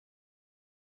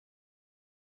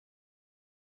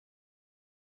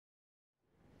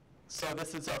So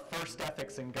this is our first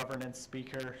Ethics and Governance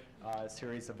Speaker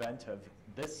Series event of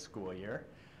this school year.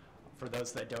 For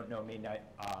those that don't know me,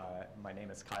 my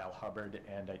name is Kyle Hubbard,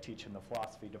 and I teach in the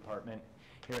philosophy department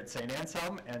here at St.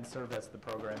 Anselm and serve as the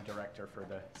program director for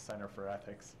the Center for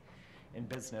Ethics in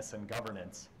Business and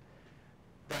Governance.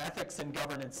 The Ethics and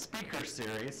Governance Speaker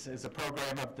Series is a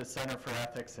program of the Center for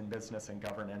Ethics in Business and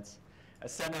Governance, a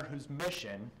center whose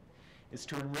mission is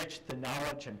to enrich the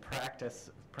knowledge and practice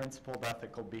of principled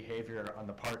ethical behavior on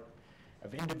the part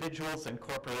of individuals and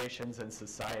corporations and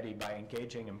society by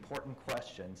engaging important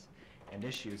questions and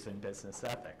issues in business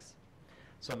ethics.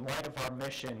 So in light of our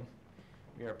mission,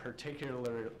 we are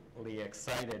particularly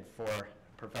excited for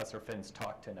Professor Finn's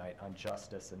talk tonight on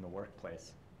justice in the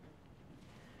workplace.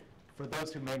 For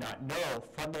those who may not know,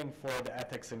 funding for the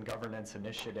Ethics and Governance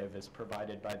Initiative is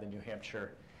provided by the New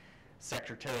Hampshire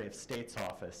Secretary of State's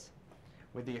office,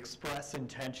 with the express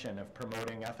intention of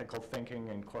promoting ethical thinking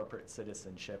and corporate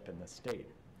citizenship in the state.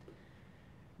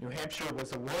 New Hampshire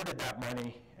was awarded that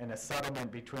money in a settlement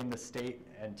between the state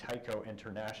and Tyco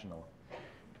International.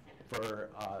 For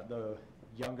the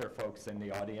younger folks in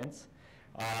the audience,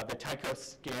 the Tyco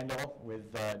scandal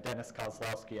with Dennis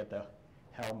Kozlowski at the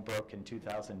helm broke in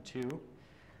 2002,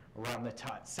 around the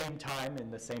same time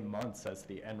in the same months as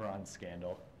the Enron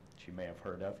scandal, which you may have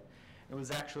heard of. It was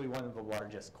actually one of the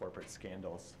largest corporate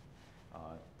scandals,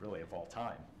 really, of all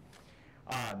time.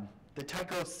 The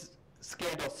Tyco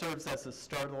scandal serves as a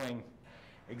startling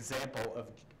example of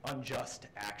unjust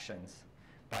actions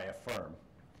by a firm.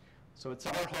 So it's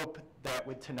our hope that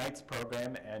with tonight's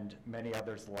program and many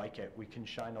others like it, we can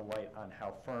shine a light on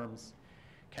how firms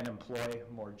can employ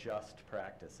more just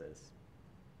practices.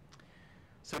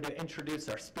 So to introduce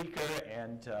our speaker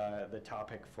and the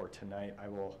topic for tonight, I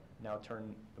will now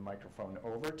turn the microphone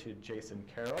over to Jason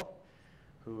Carroll,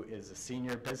 who is a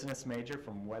senior business major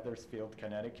from Wethersfield,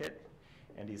 Connecticut,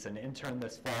 and he's an intern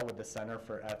this fall with the Center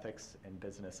for Ethics in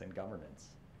Business and Governance.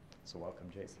 So welcome,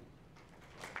 Jason.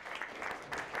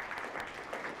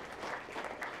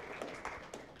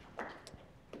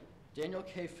 Daniel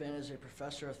K. Finn is a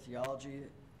professor of theology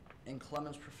and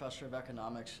Clemens Professor of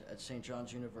economics at St.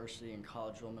 John's University in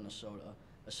Collegeville, Minnesota,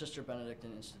 a sister Benedict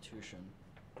institution.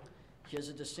 He has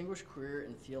a distinguished career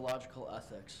in theological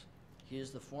ethics. He is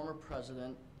the former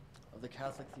president of the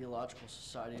Catholic Theological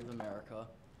Society of America,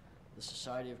 the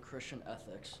Society of Christian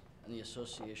Ethics, and the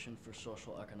Association for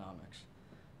Social Economics.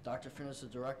 Dr. Finn is the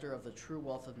director of the True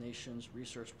Wealth of Nations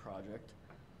Research Project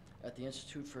at the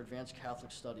Institute for Advanced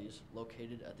Catholic Studies,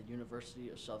 located at the University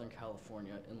of Southern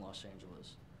California in Los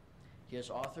Angeles. He has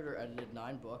authored or edited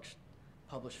 9 books,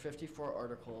 published 54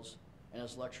 articles, and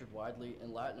has lectured widely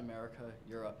in Latin America,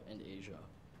 Europe, and Asia.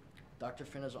 Dr.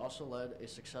 Finn has also led a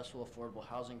successful affordable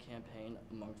housing campaign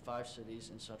among 5 cities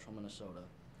in central Minnesota.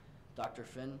 Dr.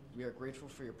 Finn, we are grateful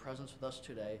for your presence with us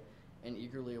today and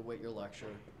eagerly await your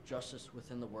lecture, Justice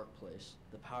Within the Workplace,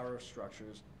 the Power of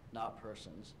Structures, Not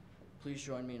Persons. Please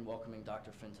join me in welcoming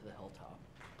Dr. Finn to the Hilltop.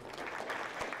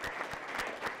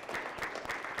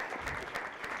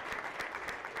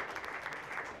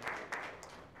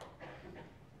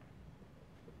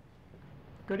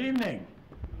 Good evening.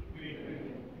 Good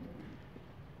evening.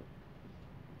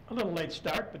 A little late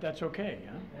start, but that's okay.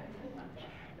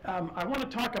 Huh? I want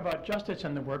to talk about justice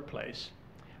in the workplace,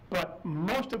 but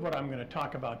most of what I'm going to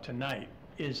talk about tonight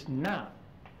is not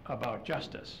about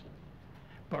justice,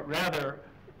 but rather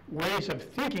ways of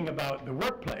thinking about the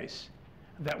workplace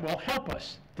that will help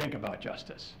us think about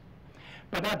justice.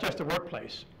 But not just the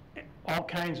workplace, all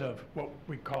kinds of what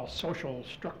we call social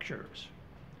structures.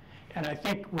 And I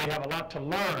think we have a lot to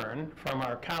learn from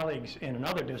our colleagues in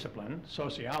another discipline,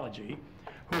 sociology,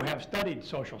 who have studied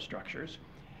social structures.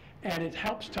 And it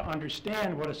helps to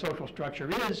understand what a social structure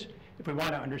is if we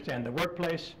want to understand the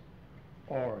workplace,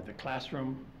 or the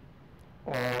classroom,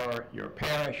 or your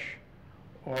parish,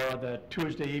 or the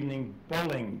Tuesday evening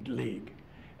bowling league.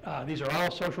 These are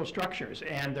all social structures,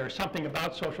 and there's something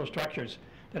about social structures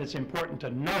that it's important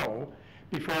to know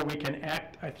before we can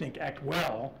act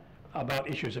well about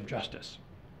issues of justice.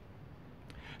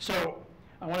 So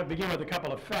I want to begin with a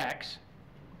couple of facts.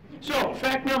 So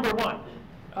fact number 1,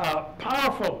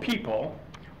 powerful people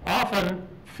often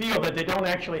feel that they don't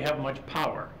actually have much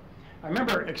power. I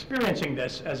remember experiencing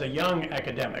this as a young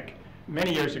academic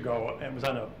many years ago. I was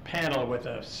on a panel with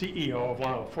a CEO of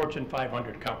one of the Fortune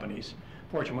 500 companies,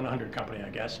 Fortune 100 company, I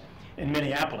guess, in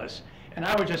Minneapolis. And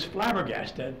I was just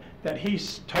flabbergasted that he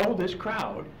told this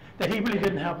crowd that he really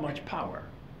didn't have much power.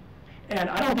 And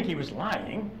I don't think he was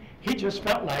lying. He just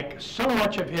felt like so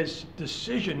much of his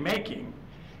decision making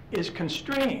is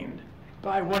constrained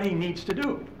by what he needs to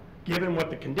do. given what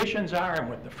the conditions are and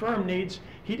what the firm needs,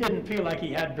 he didn't feel like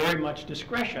he had very much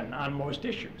discretion on most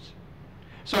issues.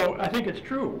 So I think it's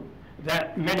true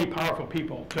that many powerful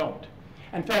people don't.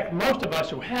 In fact, most of us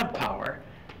who have power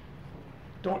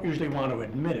don't usually want to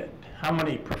admit it. How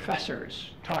many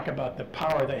professors talk about the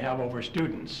power they have over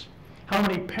students? How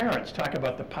many parents talk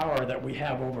about the power that we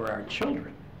have over our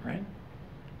children, right?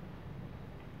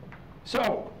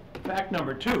 So, fact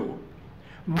number 2,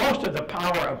 most of the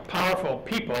power of powerful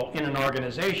people in an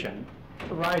organization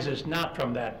arises not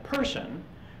from that person,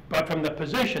 but from the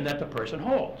position that the person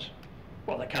holds.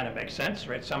 Well, that kind of makes sense,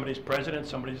 right? Somebody's president,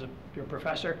 somebody's your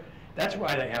professor. That's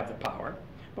why they have the power.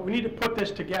 But we need to put this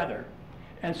together.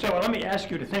 And so let me ask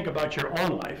you to think about your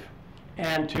own life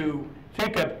and to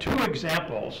think of 2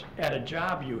 examples at a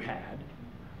job you had.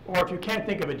 Or if you can't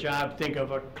think of a job, think of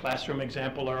a classroom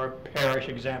example or a parish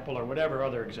example or whatever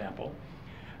other example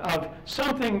of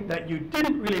something that you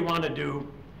didn't really want to do,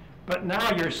 but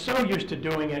now you're so used to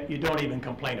doing it, you don't even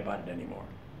complain about it anymore.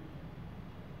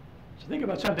 So think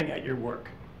about something at your work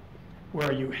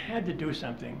where you had to do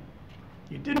something,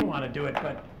 you didn't want to do it,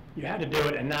 but you had to do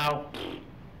it, and now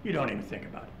you don't even think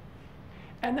about it.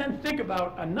 And then think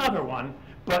about another one,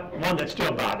 but one that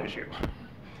still bothers you.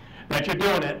 That you're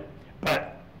doing it,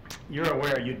 but you're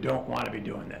aware you don't want to be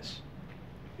doing this.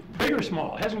 Big or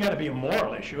small, it hasn't got to be a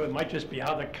moral issue. It might just be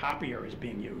how the copier is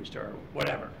being used or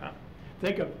whatever. Huh?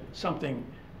 Think of something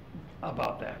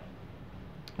about that.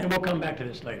 And we'll come back to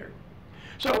this later.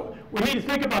 So we need to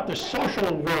think about the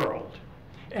social world.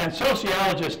 And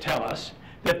sociologists tell us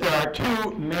that there are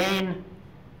 2 main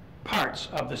parts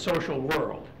of the social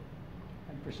world.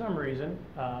 And for some reason,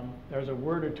 there's a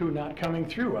word or 2 not coming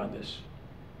through on this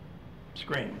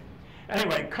screen.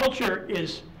 Anyway, culture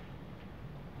is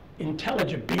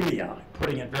intelligibilia,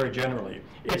 putting it very generally.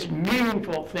 It's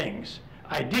meaningful things,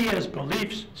 ideas,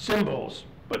 beliefs, symbols,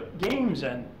 but games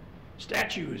and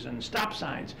statues and stop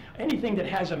signs, anything that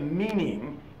has a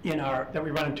meaning that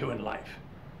we run into in life.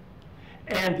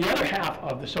 And the other half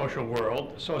of the social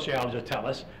world, sociologists tell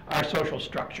us, are social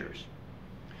structures.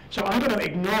 So I'm going to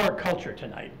ignore culture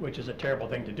tonight, which is a terrible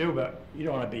thing to do, but you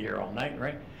don't want to be here all night,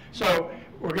 right? So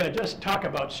we're going to just talk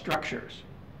about structures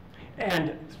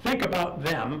and think about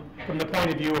them from the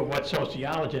point of view of what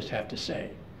sociologists have to say.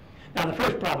 Now, the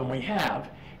first problem we have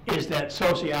is that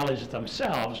sociologists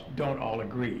themselves don't all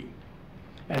agree.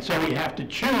 And so we have to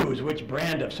choose which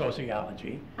brand of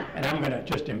sociology, and I'm going to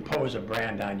just impose a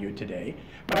brand on you today,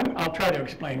 but I'll try to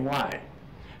explain why.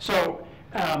 So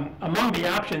among the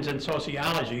options in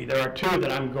sociology, there are 2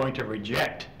 that I'm going to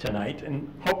reject tonight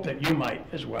and hope that you might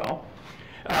as well.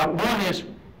 One is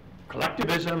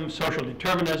collectivism, social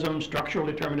determinism, structural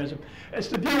determinism. It's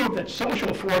the view that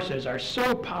social forces are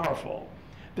so powerful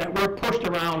that we're pushed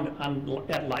around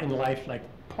in life like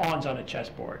pawns on a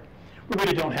chessboard. We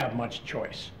really don't have much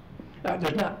choice.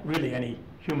 There's not really any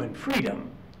human freedom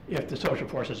if the social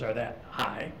forces are that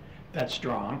high, that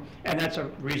strong, and that's a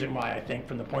reason why I think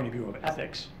from the point of view of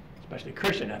ethics, especially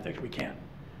Christian ethics, we can't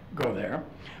go there.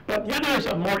 But the other is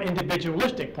a more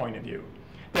individualistic point of view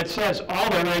that says all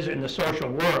there is in the social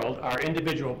world are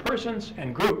individual persons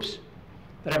and groups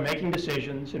that are making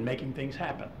decisions and making things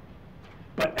happen.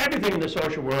 But everything in the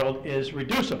social world is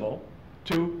reducible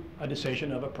to a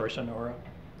decision of a person or an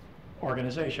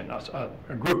organization,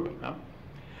 a group.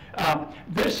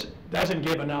 This doesn't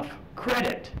give enough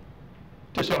credit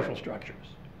to social structures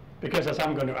because, as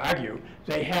I'm going to argue,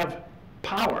 they have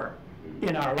power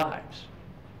in our lives.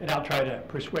 And I'll try to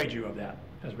persuade you of that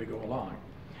as we go along.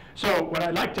 So what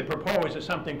I'd like to propose is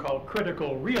something called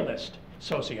critical realist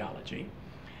sociology,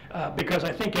 because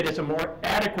I think it is a more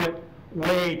adequate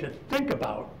way to think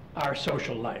about our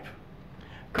social life.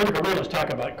 Critical realists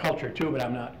talk about culture too, but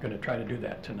I'm not going to try to do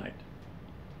that tonight.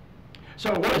 So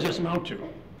what does this amount to?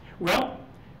 Well,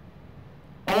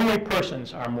 only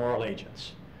persons are moral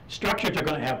agents. Structures are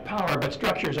going to have power, but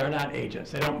structures are not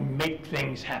agents. They don't make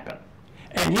things happen.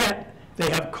 And yet, they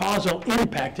have causal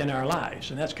impact in our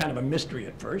lives, and that's kind of a mystery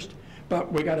at first,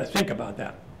 but we got to think about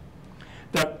that.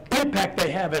 The impact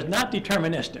they have is not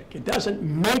deterministic. It doesn't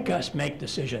make us make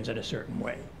decisions in a certain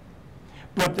way,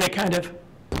 but they kind of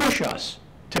push us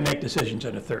to make decisions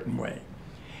in a certain way.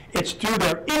 It's through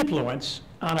their influence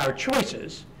on our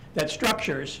choices that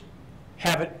structures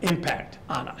have an impact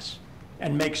on us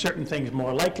and make certain things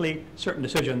more likely, certain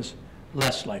decisions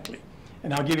less likely.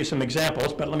 And I'll give you some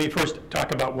examples, but let me first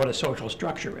talk about what a social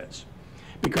structure is,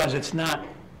 because it's not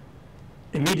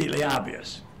immediately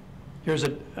obvious. Here's a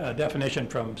definition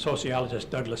from sociologist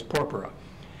Douglas Porpora.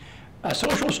 A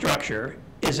social structure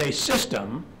is a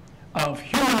system of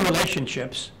human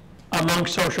relationships among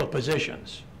social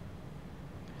positions.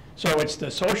 So it's the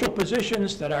social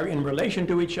positions that are in relation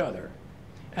to each other,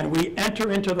 and we enter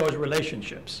into those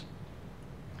relationships.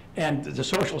 And the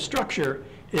social structure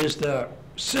is the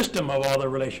system of all the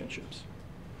relationships.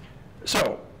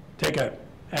 So, take an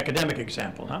academic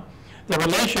example, huh? The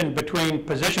relation between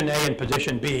position A and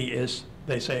position B is,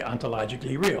 they say,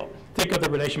 ontologically real. Think of the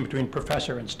relation between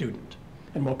professor and student,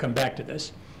 and we'll come back to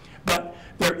this. But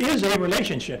there is a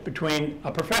relationship between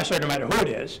a professor, no matter who it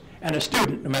is, and a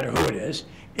student, no matter who it is,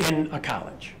 in a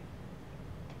college.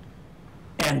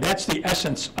 And that's the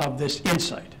essence of this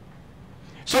insight.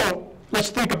 So let's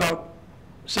think about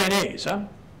St. A's, huh?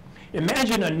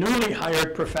 Imagine a newly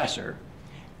hired professor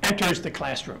enters the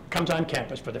classroom, comes on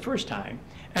campus for the first time,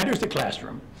 enters the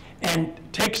classroom, and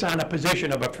takes on a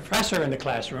position of a professor in the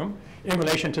classroom in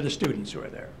relation to the students who are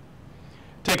there.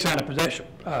 Takes on a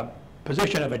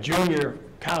position of a junior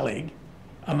colleague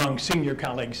among senior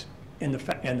colleagues in the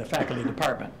faculty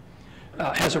department.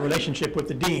 Has a relationship with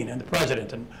the dean and the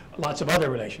president and lots of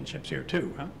other relationships here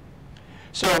too. Huh?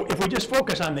 So if we just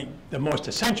focus on the most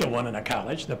essential one in a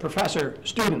college, the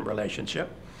professor-student relationship,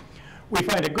 we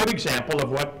find a good example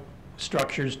of what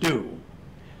structures do.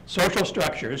 Social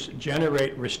structures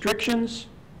generate restrictions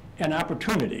and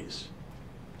opportunities.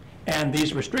 And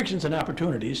these restrictions and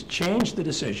opportunities change the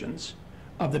decisions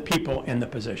of the people in the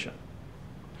position.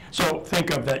 So think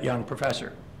of that young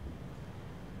professor.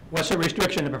 What's the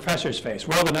restriction the professors face?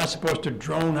 Well, they're not supposed to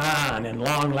drone on in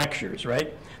long lectures,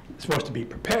 right? They're supposed to be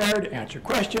prepared, answer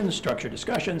questions, structure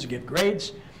discussions, give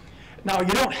grades. Now, you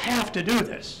don't have to do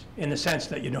this in the sense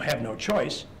that you have no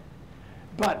choice,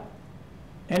 but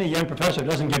any young professor who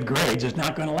doesn't give grades is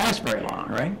not going to last very long,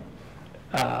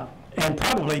 right? And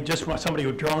probably just somebody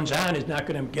who drones on is not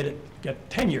going to get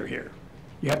tenure here.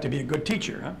 You have to be a good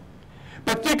teacher, huh?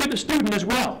 But think of the student as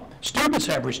well. Students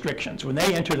have restrictions when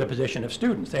they enter the position of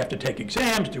students. They have to take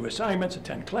exams, do assignments,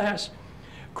 attend class.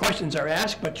 Questions are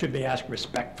asked, but should be asked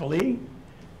respectfully,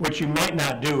 which you might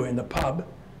not do in the pub,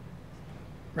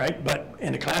 right? But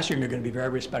in the classroom, you're going to be very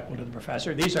respectful to the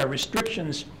professor. These are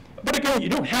restrictions, but again, you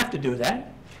don't have to do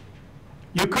that.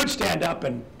 You could stand up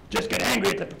and just get angry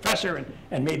at the professor,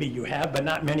 and maybe you have, but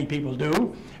not many people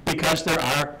do, because there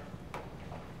are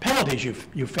penalties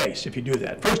you face if you do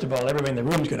that. First of all, everybody in the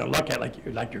room is going to look at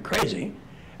like you're crazy.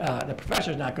 The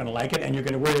professor's not going to like it, and you're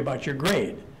going to worry about your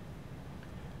grade.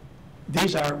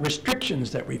 These are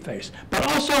restrictions that we face, but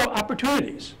also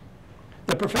opportunities.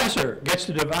 The professor gets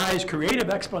to devise creative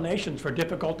explanations for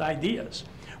difficult ideas.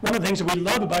 One of the things that we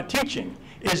love about teaching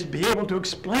is to be able to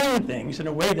explain things in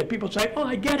a way that people say, oh,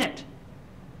 I get it.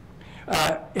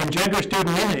 Engender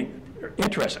student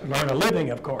interest, learn a living,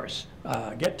 of course,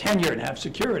 get tenure and have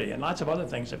security, and lots of other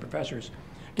things that professors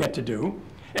get to do.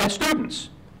 And students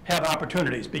have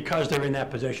opportunities because they're in that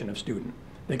position of student.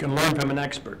 They can learn from an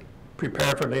expert,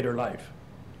 prepare for later life.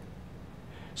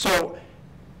 So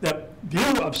the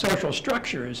view of social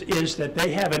structures is that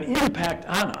they have an impact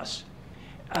on us.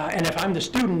 And if I'm the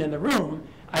student in the room,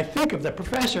 I think of the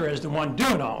professor as the one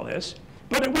doing all this,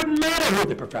 but it wouldn't matter who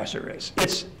the professor is.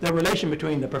 It's the relation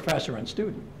between the professor and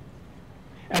student.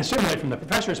 And certainly from the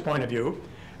professor's point of view,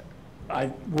 I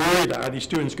worry, are these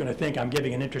students going to think I'm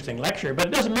giving an interesting lecture? But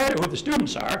it doesn't matter who the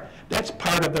students are. That's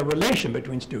part of the relation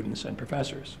between students and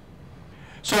professors.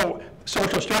 So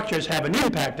social structures have an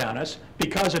impact on us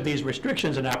because of these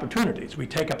restrictions and opportunities. We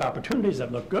take up opportunities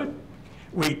that look good.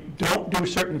 We don't do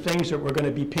certain things that we're going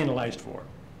to be penalized for.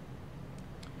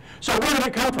 So where do they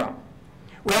come from?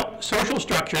 Well, social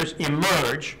structures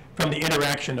emerge from the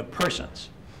interaction of persons.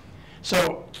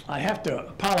 So I have to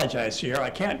apologize here.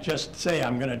 I can't just say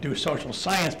I'm going to do social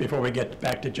science before we get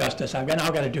back to justice. I've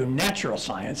now got to do natural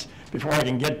science before I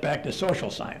can get back to social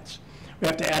science. We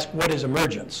have to ask, what is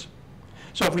emergence?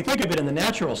 So if we think of it in the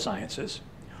natural sciences,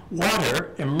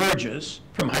 water emerges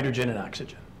from hydrogen and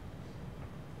oxygen.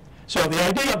 So the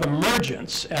idea of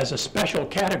emergence as a special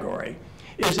category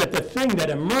is that the thing that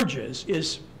emerges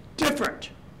is different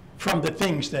from the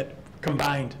things that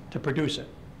combined to produce it.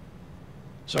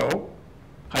 So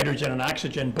hydrogen and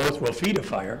oxygen both will feed a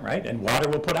fire, right? And water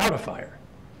will put out a fire.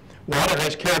 Water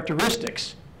has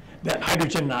characteristics that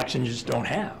hydrogen and oxygen just don't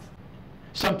have.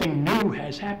 Something new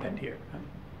has happened here.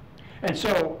 And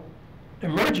so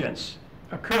emergence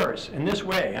occurs in this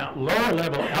way. Lower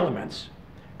level elements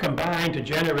combine to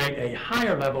generate a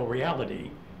higher level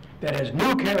reality that has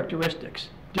new characteristics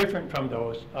different from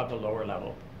those of the lower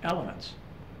level elements.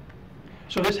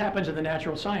 So this happens in the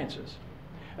natural sciences.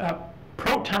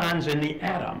 Protons in the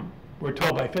atom, we're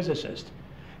told by physicists,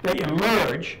 they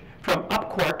emerge from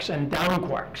up quarks and down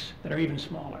quarks that are even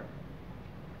smaller.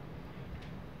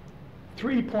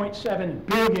 3.7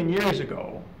 billion years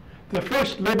ago, the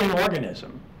first living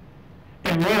organism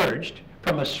emerged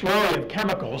from a slurry of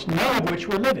chemicals, none of which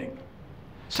were living.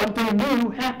 Something new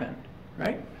happened,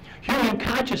 right? Human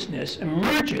consciousness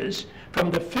emerges from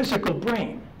the physical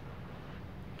brain.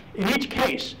 In each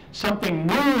case, something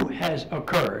new has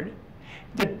occurred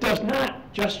that does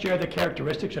not just share the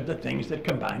characteristics of the things that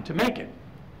combine to make it.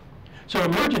 So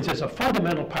emergence is a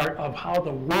fundamental part of how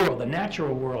the world, the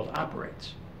natural world,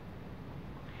 operates.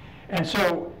 And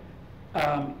so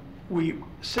we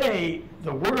say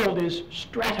the world is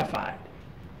stratified.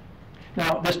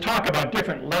 Now, this talk about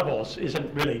different levels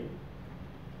isn't really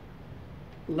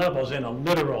levels in a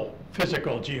literal,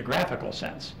 physical, geographical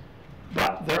sense,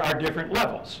 but there are different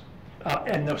levels,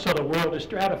 so the world is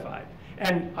stratified.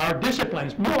 And our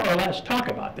disciplines more or less talk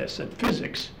about this, that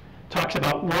physics talks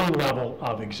about one level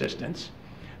of existence,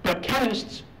 but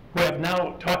chemists who have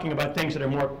now talking about things that are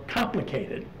more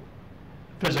complicated,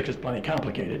 physics is plenty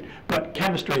complicated, but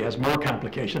chemistry has more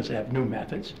complications, they have new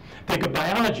methods. Think of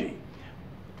biology.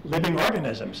 Living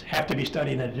organisms have to be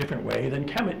studied in a different way than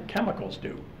chemicals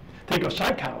do. Think of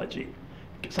psychology.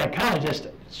 Psychologists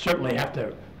certainly have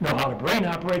to know how the brain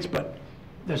operates, but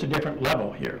there's a different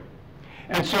level here.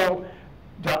 And so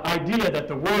the idea that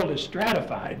the world is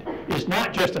stratified is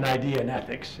not just an idea in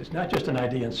ethics, it's not just an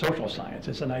idea in social science,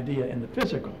 it's an idea in the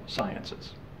physical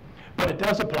sciences. But it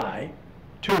does apply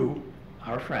to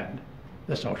our friend,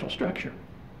 the social structure.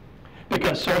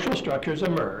 Because social structures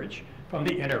emerge from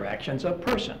the interactions of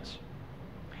persons.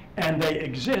 And they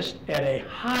exist at a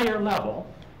higher level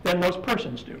than those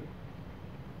persons do.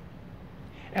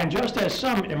 And just as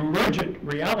some emergent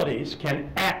realities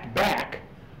can act back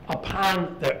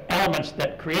upon the elements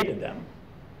that created them,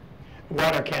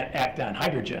 water can't act on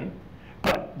hydrogen,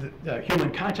 but the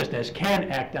human consciousness can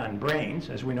act on brains,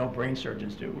 as we know brain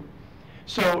surgeons do.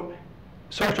 So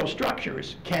social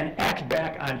structures can act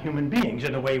back on human beings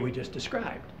in the way we just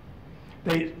described.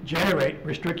 They generate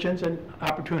restrictions and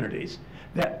opportunities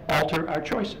that alter our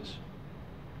choices.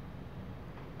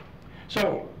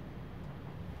 So,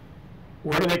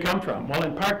 where do they come from? Well,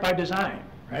 in part by design,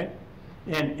 right?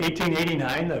 In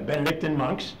 1889, the Benedictine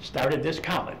monks started this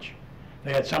college.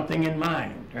 They had something in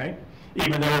mind, right?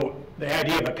 Even though the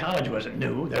idea of a college wasn't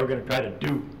new, they were going to try to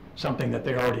do something that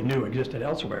they already knew existed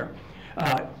elsewhere,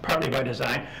 partly by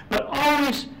design, but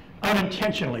always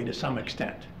unintentionally to some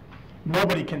extent.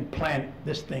 Nobody can plan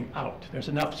this thing out. There's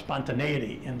enough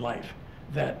spontaneity in life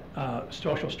that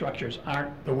social structures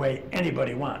aren't the way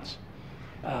anybody wants.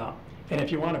 And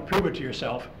if you want to prove it to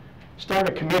yourself, start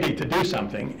a committee to do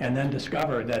something and then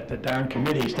discover that the darn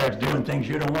committee starts doing things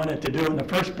you don't want it to do in the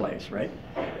first place, right?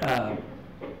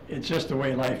 It's just the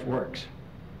way life works.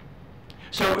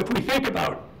 So if we think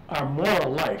about our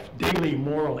moral life, daily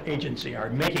moral agency, our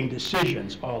making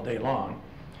decisions all day long,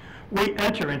 we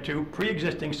enter into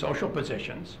pre-existing social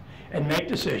positions and make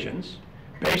decisions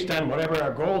based on whatever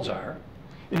our goals are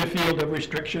in a field of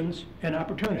restrictions and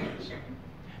opportunities.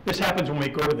 This happens when we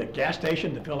go to the gas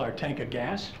station to fill our tank of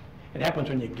gas. It happens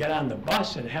when you get on the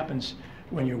bus. It happens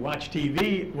when you watch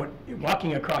TV,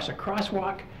 walking across a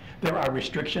crosswalk. There are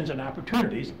restrictions and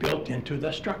opportunities built into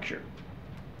the structure.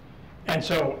 And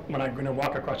so when I'm going to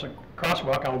walk across a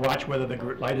crosswalk, I'll watch whether the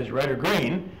light is red or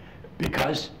green,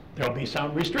 because there'll be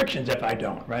some restrictions if I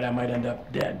don't, right? I might end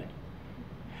up dead.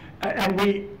 And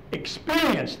we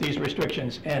experience these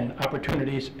restrictions and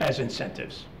opportunities as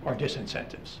incentives or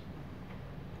disincentives.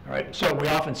 All right, so we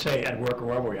often say at work or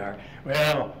wherever we are,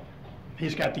 well,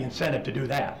 he's got the incentive to do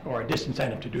that or a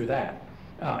disincentive to do that.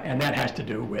 And that has to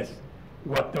do with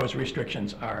what those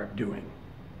restrictions are doing.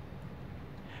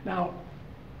 Now,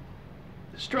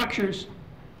 structures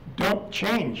don't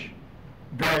change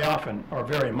very often or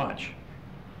very much.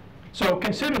 So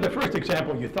consider the first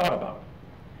example you thought about.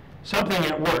 Something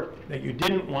at work that you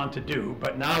didn't want to do,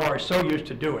 but now are so used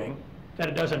to doing that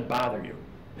it doesn't bother you.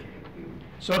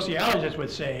 Sociologists would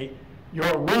say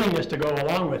your willingness to go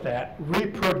along with that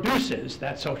reproduces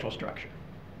that social structure,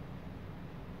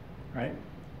 right?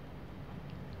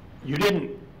 You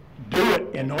didn't do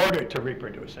it in order to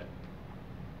reproduce it,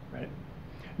 right?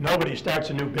 Nobody starts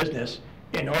a new business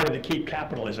in order to keep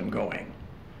capitalism going.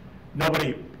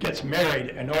 Nobody gets married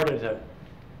in order to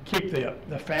keep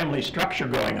the family structure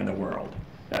going in the world.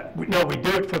 No, we do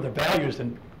it for the values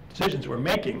and decisions we're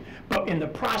making, but in the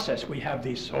process we have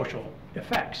these social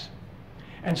effects.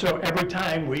 And so every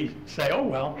time we say, oh,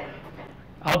 well,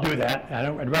 I'll do that,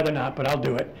 I'd rather not, but I'll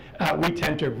do it, we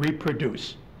tend to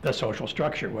reproduce the social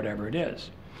structure, whatever it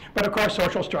is. But of course,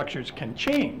 social structures can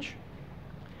change.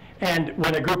 And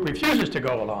when a group refuses to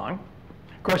go along,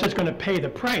 of course, it's going to pay the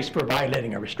price for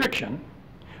violating a restriction,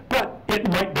 but it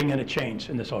might bring in a change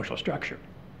in the social structure.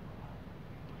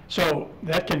 So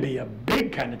that can be a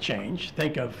big kind of change.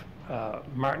 Think of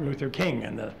Martin Luther King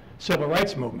and the Civil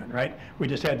Rights Movement, right? We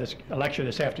just had this lecture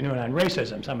this afternoon on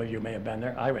racism. Some of you may have been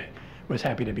there. I was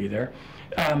happy to be there.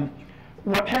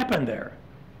 What happened there?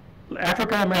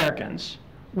 African Americans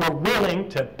were willing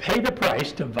to pay the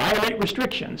price to violate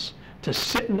restrictions, to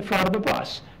sit in the front of the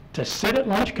bus, to sit at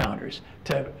lunch counters,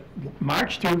 to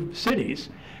march through cities,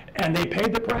 and they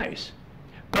paid the price.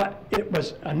 But it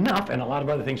was enough, and a lot of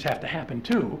other things have to happen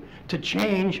too, to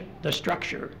change the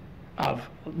structure of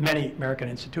many American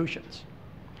institutions.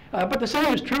 But the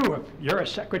same is true if you're a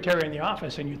secretary in the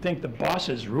office and you think the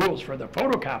boss's rules for the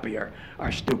photocopier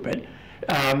are stupid.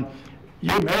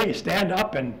 You may stand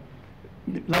up and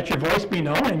let your voice be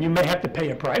known, and you may have to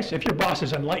pay a price. If your boss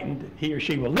is enlightened, he or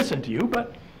she will listen to you,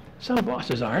 but some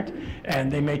bosses aren't,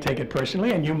 and they may take it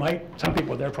personally, and you might, some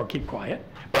people therefore keep quiet,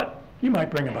 but you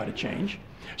might bring about a change.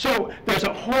 So there's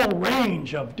a whole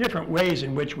range of different ways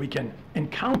in which we can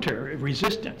encounter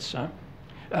resistance.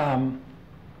 And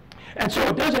so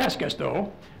it does ask us,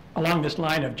 though, along this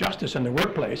line of justice in the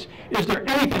workplace, is there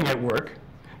anything at work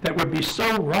that would be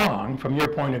so wrong from your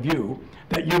point of view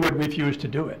that you would refuse to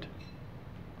do it?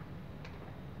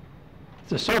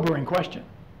 It's a sobering question.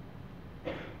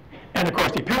 And of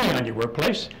course, depending on your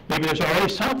workplace, maybe there's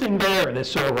already something there that's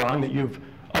so wrong that you've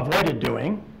avoided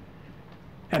doing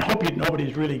and hope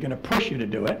nobody's really going to push you to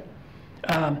do it.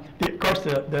 Of course,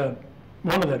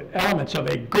 one of the elements of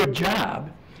a good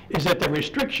job is that the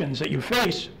restrictions that you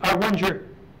face are ones you're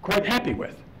quite happy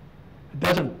with. It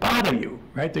doesn't bother you,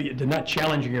 right? They're not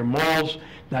challenging your morals,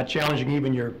 not challenging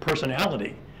even your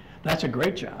personality. That's a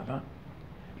great job, huh?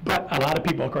 But a lot of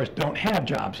people, of course, don't have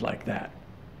jobs like that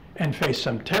and face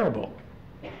some terrible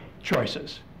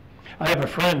choices. I have a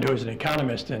friend who is an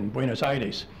economist in Buenos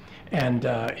Aires, and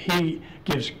he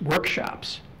gives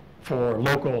workshops for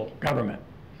local government.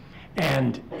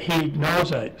 And he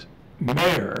knows a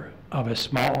mayor of a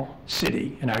small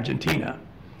city in Argentina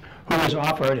who was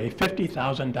offered a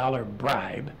 $50,000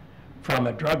 bribe from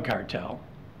a drug cartel.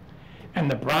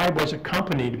 And the bribe was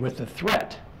accompanied with the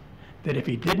threat that if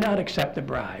he did not accept the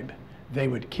bribe, they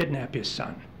would kidnap his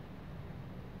son.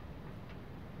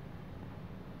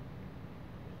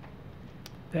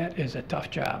 That is a tough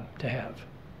job to have.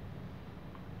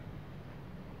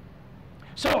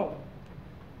 So,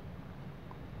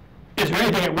 is there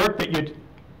anything at work that you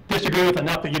disagree with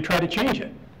enough that you try to change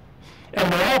it?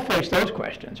 And we all face those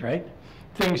questions, right?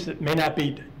 Things that may not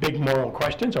be big moral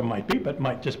questions, or might be, but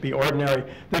might just be ordinary,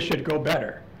 this should go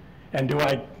better. And do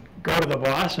I go to the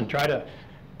boss and try to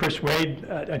persuade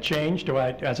a change? Do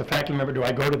I, as a faculty member, do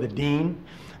I go to the dean?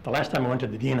 The last time I went to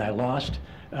the dean, I lost.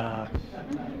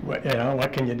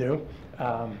 What can you do?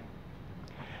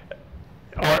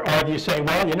 Or do you say,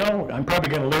 well, I'm probably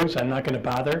going to lose, I'm not going to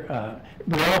bother.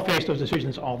 We all face those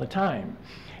decisions all the time.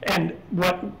 And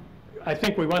what I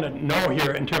think we want to know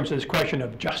here in terms of this question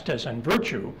of justice and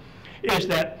virtue is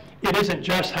that it isn't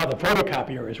just how the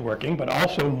photocopier is working, but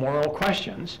also moral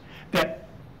questions that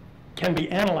can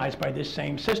be analyzed by this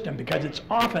same system, because it's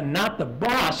often not the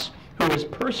boss who is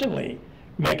personally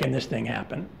making this thing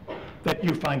happen that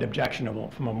you find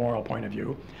objectionable from a moral point of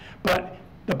view, but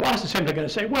the boss is simply going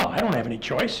to say, well, I don't have any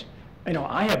choice.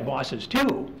 I have bosses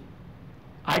too.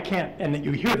 I can't, and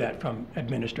you hear that from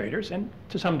administrators, and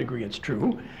to some degree it's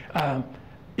true.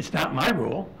 It's not my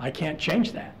rule. I can't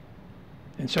change that.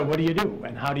 And so what do you do,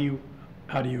 and how do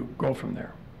you go from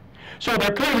there? So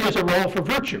there clearly is a role for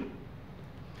virtue,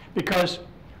 because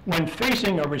when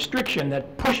facing a restriction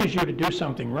that pushes you to do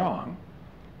something wrong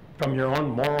from your own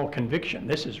moral conviction,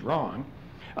 this is wrong,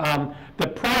 the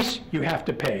price you have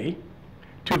to pay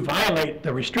to violate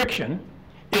the restriction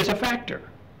is a factor,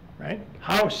 right?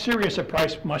 How serious a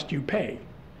price must you pay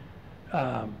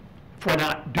for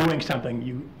not doing something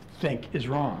you think is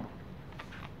wrong?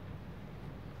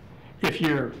 If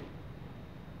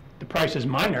the price is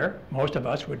minor, most of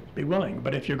us would be willing.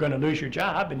 But if you're going to lose your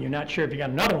job and you're not sure if you got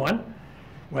another one,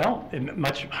 well, it's a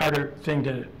much harder thing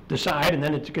to decide, and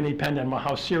then it's going to depend on, well,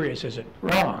 how serious is it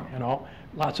wrong,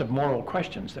 lots of moral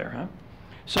questions there, huh?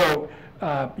 So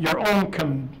your own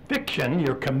conviction,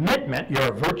 your commitment,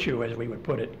 your virtue, as we would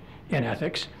put it in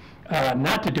ethics,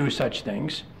 not to do such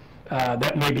things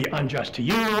that may be unjust to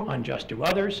you, unjust to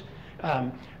others.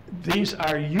 These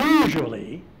are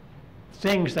usually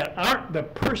things that aren't the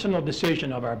personal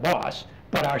decision of our boss,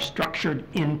 but are structured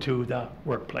into the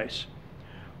workplace,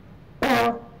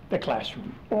 or the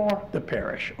classroom, or the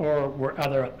parish, or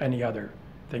any other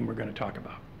thing we're going to talk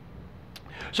about.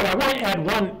 So I want to add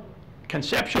one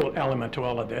conceptual element to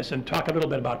all of this and talk a little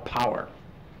bit about power.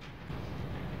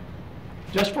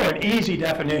 just for an easy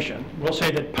definition, we'll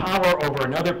say that power over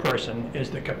another person is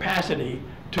the capacity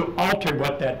to alter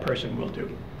what that person will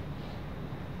do,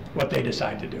 what they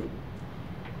decide to do.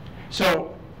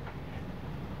 So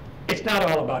it's not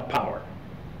all about power.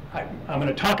 I'm going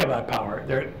to talk about power.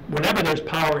 Whenever there's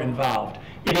power involved,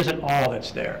 it isn't all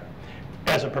that's there.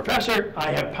 As a professor,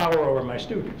 I have power over my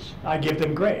students. I give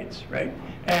them grades, right?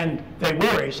 And they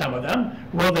worry, some of them,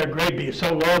 will their grade be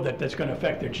so low that that's going to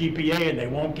affect their GPA and they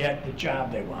won't get the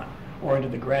job they want or into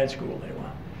the grad school they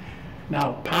want.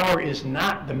 Now, power is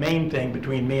not the main thing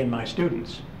between me and my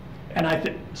students. And I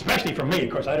think, especially for me,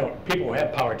 of course, people who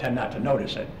have power tend not to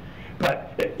notice it.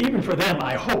 But even for them,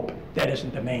 I hope that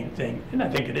isn't the main thing, and I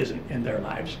think it isn't in their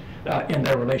lives, in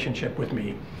their relationship with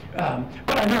me.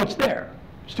 But I know it's there.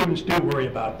 Students do worry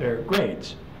about their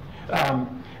grades.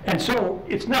 And so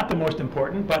it's not the most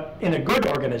important, but in a good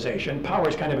organization, power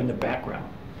is kind of in the background.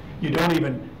 You don't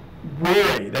even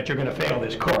worry that you're going to fail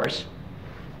this course.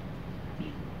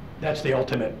 That's the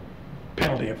ultimate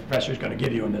penalty a professor is going to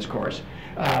give you in this course.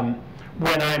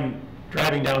 When I'm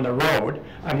driving down the road,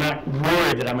 I'm not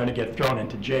worried that I'm going to get thrown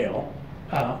into jail.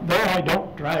 Though I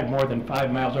don't drive more than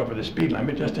 5 miles over the speed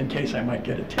limit, just in case I might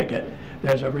get a ticket,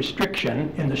 there's a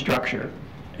restriction in the structure,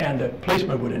 and the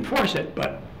policeman would enforce it,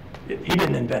 but he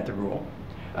didn't invent the rule.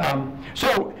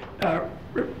 Power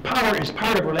is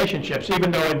part of relationships,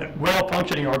 even though in a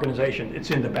well-functioning organization, it's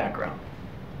in the background.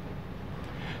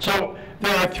 So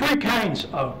there are 3 kinds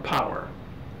of power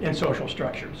in social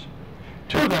structures.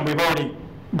 2 of them we've already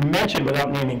mentioned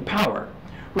without naming power.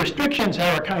 Restrictions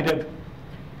have a kind of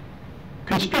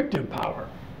constrictive power.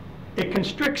 It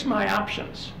constricts my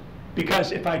options,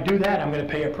 because if I do that, I'm going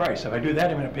to pay a price. If I do that,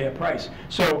 I'm going to pay a price.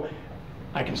 So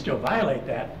I can still violate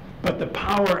that, but the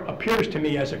power appears to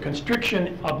me as a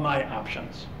constriction of my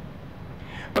options.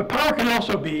 But power can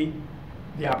also be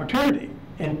the opportunity,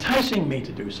 enticing me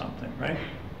to do something, right?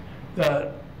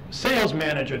 The sales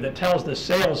manager that tells the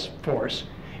sales force,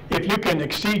 if you can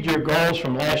exceed your goals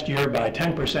from last year by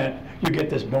 10%, you get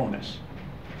this bonus.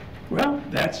 Well,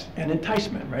 that's an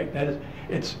enticement, right? That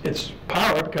is, it's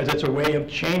power because it's a way of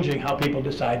changing how people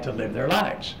decide to live their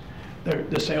lives.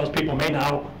 The salespeople may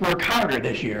now work harder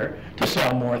this year to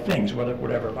sell more things,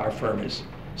 whatever our firm is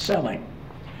selling.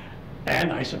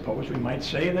 And I suppose we might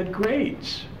say that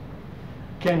grades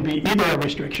can be either a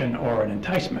restriction or an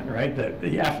enticement, right?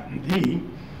 The F and D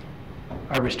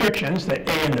are restrictions, the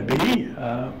A and the B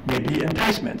may be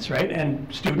enticements, right?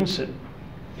 And students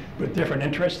with different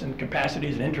interests and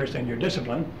capacities and interest in your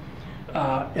discipline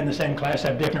in the same class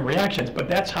have different reactions, but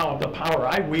that's how the power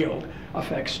I wield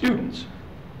affects students.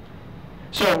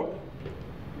 So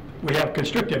we have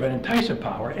constrictive and enticing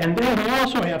power, and then we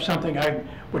also have something I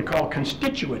would call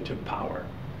constitutive power,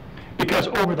 because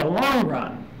over the long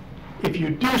run, if you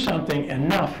do something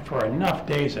enough for enough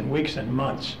days and weeks and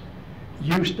months,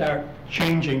 you start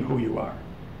changing who you are.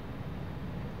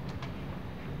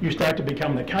 You start to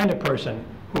become the kind of person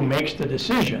who makes the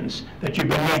decisions that you've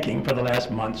been making for the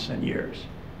last months and years.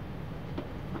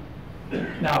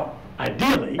 Now,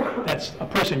 ideally, that's a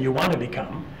person you want to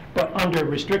become, but under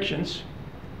restrictions,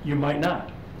 you might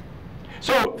not.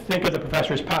 So think of the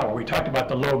professor's power. We talked about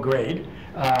the low grade.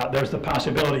 There's the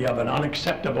possibility of an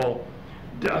unacceptable,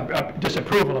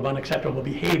 disapproval of unacceptable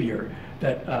behavior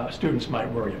that students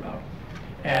might worry about.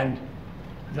 And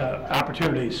the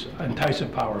opportunities, enticing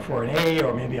power for an A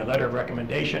or maybe a letter of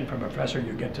recommendation from a professor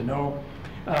you get to know.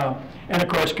 And of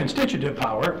course, constitutive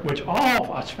power, which all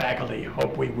of us faculty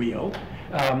hope we wield,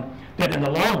 that in the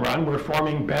long run, we're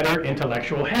forming better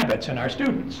intellectual habits in our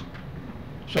students.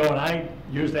 So when I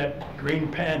use that green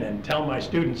pen and tell my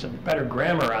students better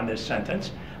grammar on this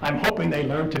sentence, I'm hoping they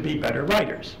learn to be better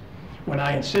writers. When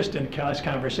I insist in class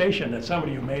conversation that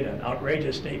somebody who made an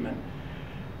outrageous statement,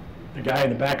 the guy in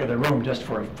the back of the room, just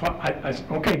for fun, I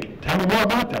said, okay, tell me more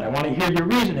about that. I want to hear your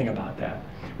reasoning about that.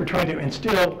 We're trying to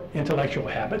instill intellectual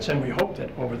habits, and we hope that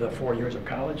over the 4 years of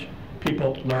college,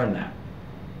 people learn that.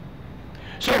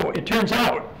 So it turns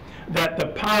out that the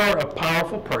power of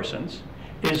powerful persons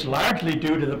is largely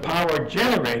due to the power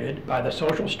generated by the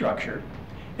social structure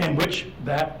in which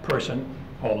that person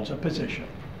holds a position.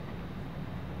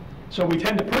 So we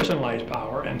tend to personalize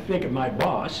power and think of my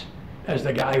boss as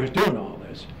the guy who's doing all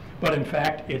this. But in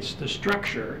fact, it's the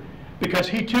structure, because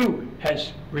he too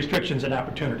has restrictions and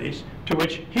opportunities to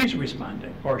which he's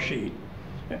responding, or she.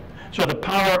 So the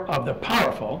power of the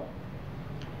powerful,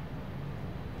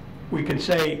 we can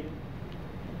say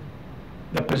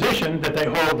the position that they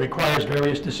hold requires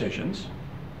various decisions,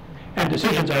 and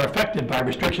decisions are affected by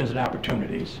restrictions and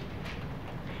opportunities.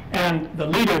 And the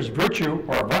leader's virtue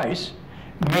or vice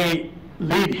may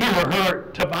lead him or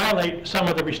her to violate some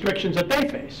of the restrictions that they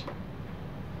face,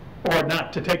 or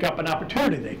not to take up an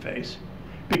opportunity they face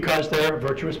because they're a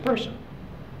virtuous person.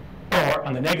 Or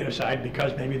on the negative side,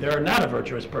 because maybe they're not a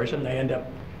virtuous person, they end up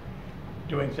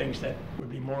doing things that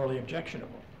would be morally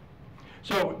objectionable.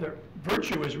 So the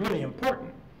virtue is really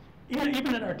important,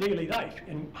 even in our daily life,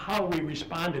 in how we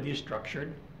respond to these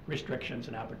structured restrictions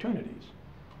and opportunities.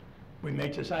 We may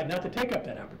decide not to take up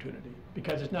that opportunity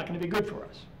because it's not going to be good for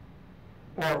us,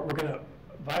 or we're going to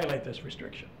violate this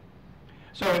restriction.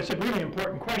 So it's a really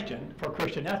important question for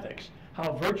Christian ethics,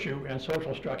 how virtue and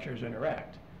social structures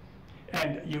interact.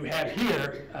 And you have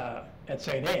here at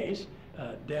St. A's,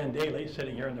 Dan Daly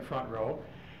sitting here in the front row,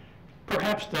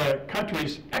 perhaps the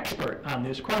country's expert on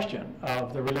this question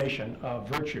of the relation of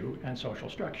virtue and social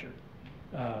structure.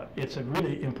 It's a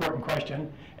really important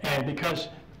question, and because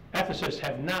ethicists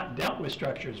have not dealt with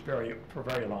structures for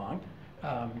very long,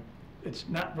 it's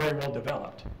not very well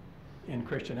developed in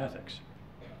Christian ethics.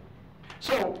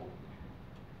 So,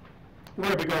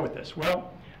 where do we go with this?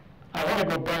 Well, I want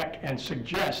to go back and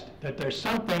suggest that there's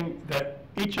something that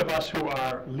each of us who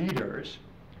are leaders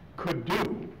could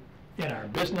do in our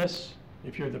business.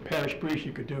 If you're the parish priest,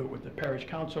 you could do it with the parish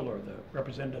council or the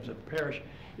representatives of the parish.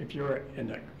 If you're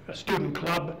in a student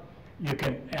club, you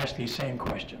can ask these same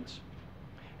questions.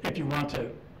 If you want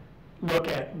to look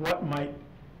at what might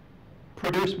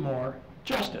produce more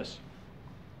justice.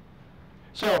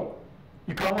 So,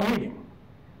 you call a meeting,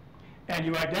 and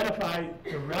you identify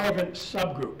the relevant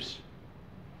subgroups.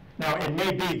 Now, it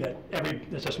may be that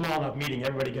there's a small enough meeting,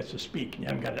 everybody gets to speak, and you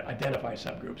haven't got to identify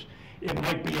subgroups. It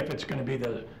might be if it's going to be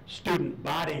the student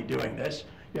body doing this,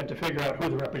 you have to figure out who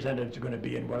the representatives are going to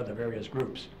be and what are the various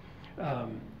groups.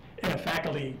 In a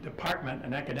faculty department,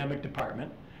 an academic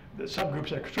department, the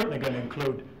subgroups are certainly going to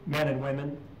include men and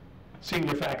women,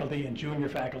 senior faculty and junior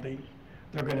faculty.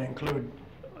 They're going to include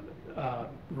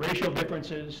racial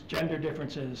differences, gender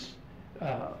differences,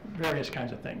 various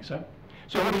kinds of things. Huh?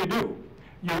 So what do?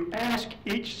 You ask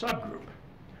each subgroup,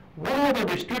 what are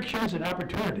the restrictions and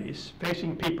opportunities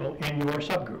facing people in your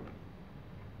subgroup?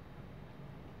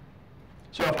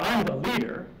 So if I'm the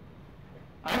leader,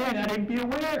 I may not even be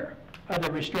aware of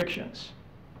the restrictions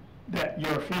that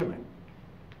you're feeling.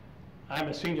 I'm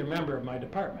a senior member of my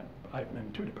department. I'm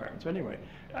in 2 departments anyway.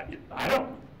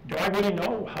 Do I really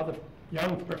know how the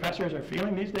young professors are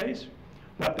feeling these days?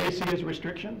 What they see as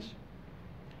restrictions?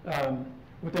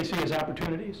 What they see as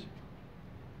opportunities?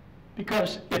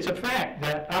 Because it's a fact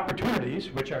that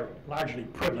opportunities, which are largely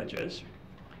privileges,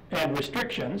 and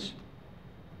restrictions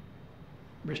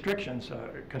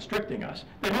constricting us,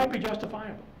 they might be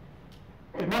justifiable.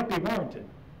 They might be warranted.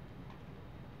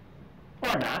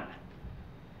 Or not,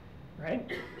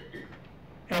 right?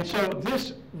 And so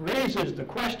this raises the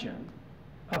question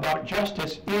about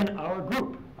justice in our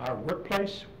group, our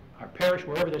workplace, our parish,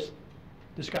 wherever this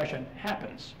discussion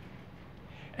happens.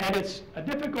 And it's a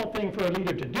difficult thing for a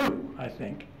leader to do, I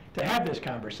think, to have this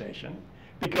conversation,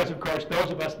 because of course those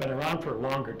of us that are around for a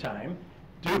longer time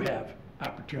do have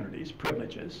opportunities,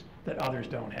 privileges that others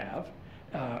don't have.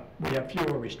 We have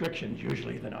fewer restrictions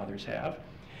usually than others have.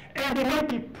 And it might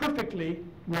be perfectly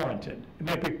warranted. It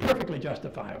might be perfectly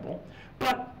justifiable,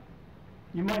 but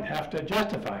you might have to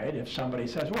justify it if somebody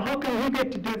says, well, how come you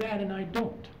get to do that and I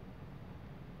don't?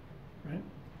 Right?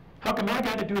 How come I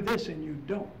got to do this and you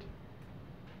don't?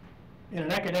 In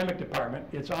an academic department,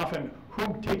 it's often who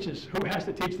has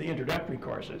to teach the introductory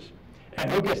courses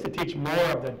and who gets to teach more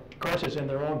of the courses in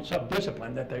their own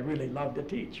sub-discipline that they really love to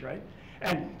teach, right?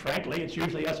 And frankly, it's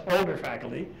usually us older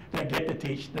faculty that get to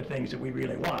teach the things that we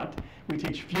really want. We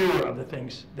teach fewer of the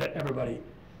things that everybody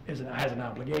has an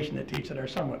obligation to teach that are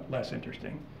somewhat less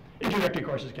interesting. Introductory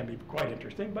courses can be quite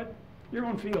interesting, but your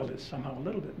own field is somehow a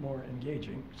little bit more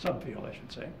engaging, subfield, I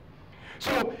should say.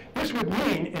 So this would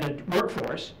mean in a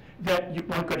workforce that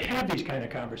one could have these kind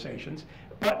of conversations,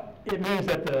 but it means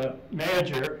that the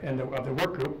manager of the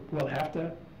work group will have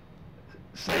to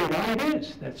say why it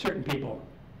is that certain people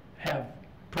have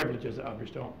privileges that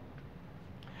others don't.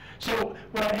 So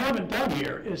what I haven't done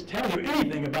here is tell you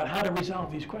anything about how to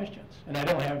resolve these questions. And I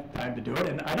don't have time to do it,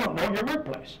 and I don't know your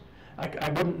workplace. I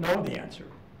wouldn't know the answer.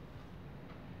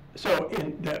 So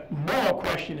the moral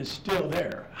question is still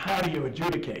there. How do you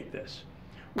adjudicate this?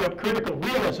 What critical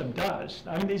realism does,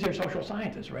 I mean, these are social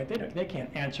scientists, right? They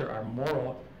can't answer our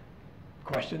moral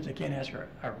questions. They can't answer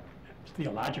our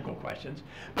theological questions,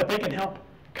 but they can help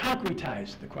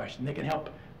concretize the question. They can help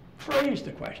phrase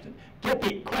the question, get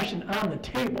the question on the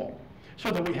table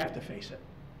so that we have to face it.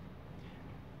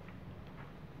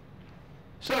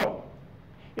 So,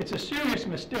 it's a serious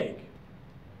mistake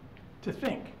to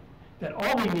think that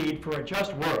all we need for a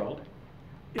just world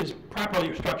is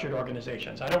properly structured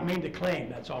organizations. I don't mean to claim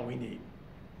that's all we need.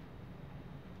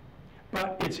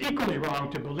 But it's equally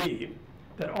wrong to believe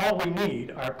that all we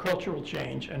need are cultural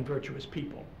change and virtuous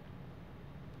people,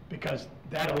 because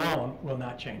that alone will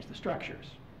not change the structures.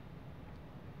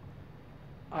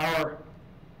 Our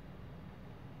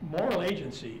moral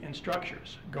agency in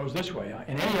structures goes this way.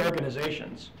 In any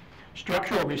organizations,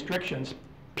 structural restrictions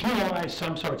penalize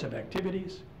some sorts of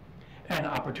activities, and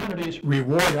opportunities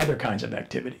reward other kinds of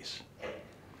activities.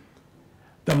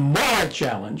 The moral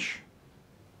challenge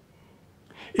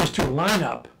is to line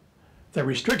up the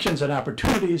restrictions and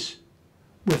opportunities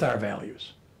with our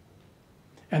values.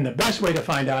 And the best way to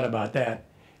find out about that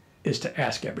is to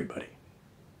ask everybody.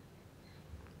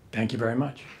 Thank you very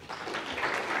much.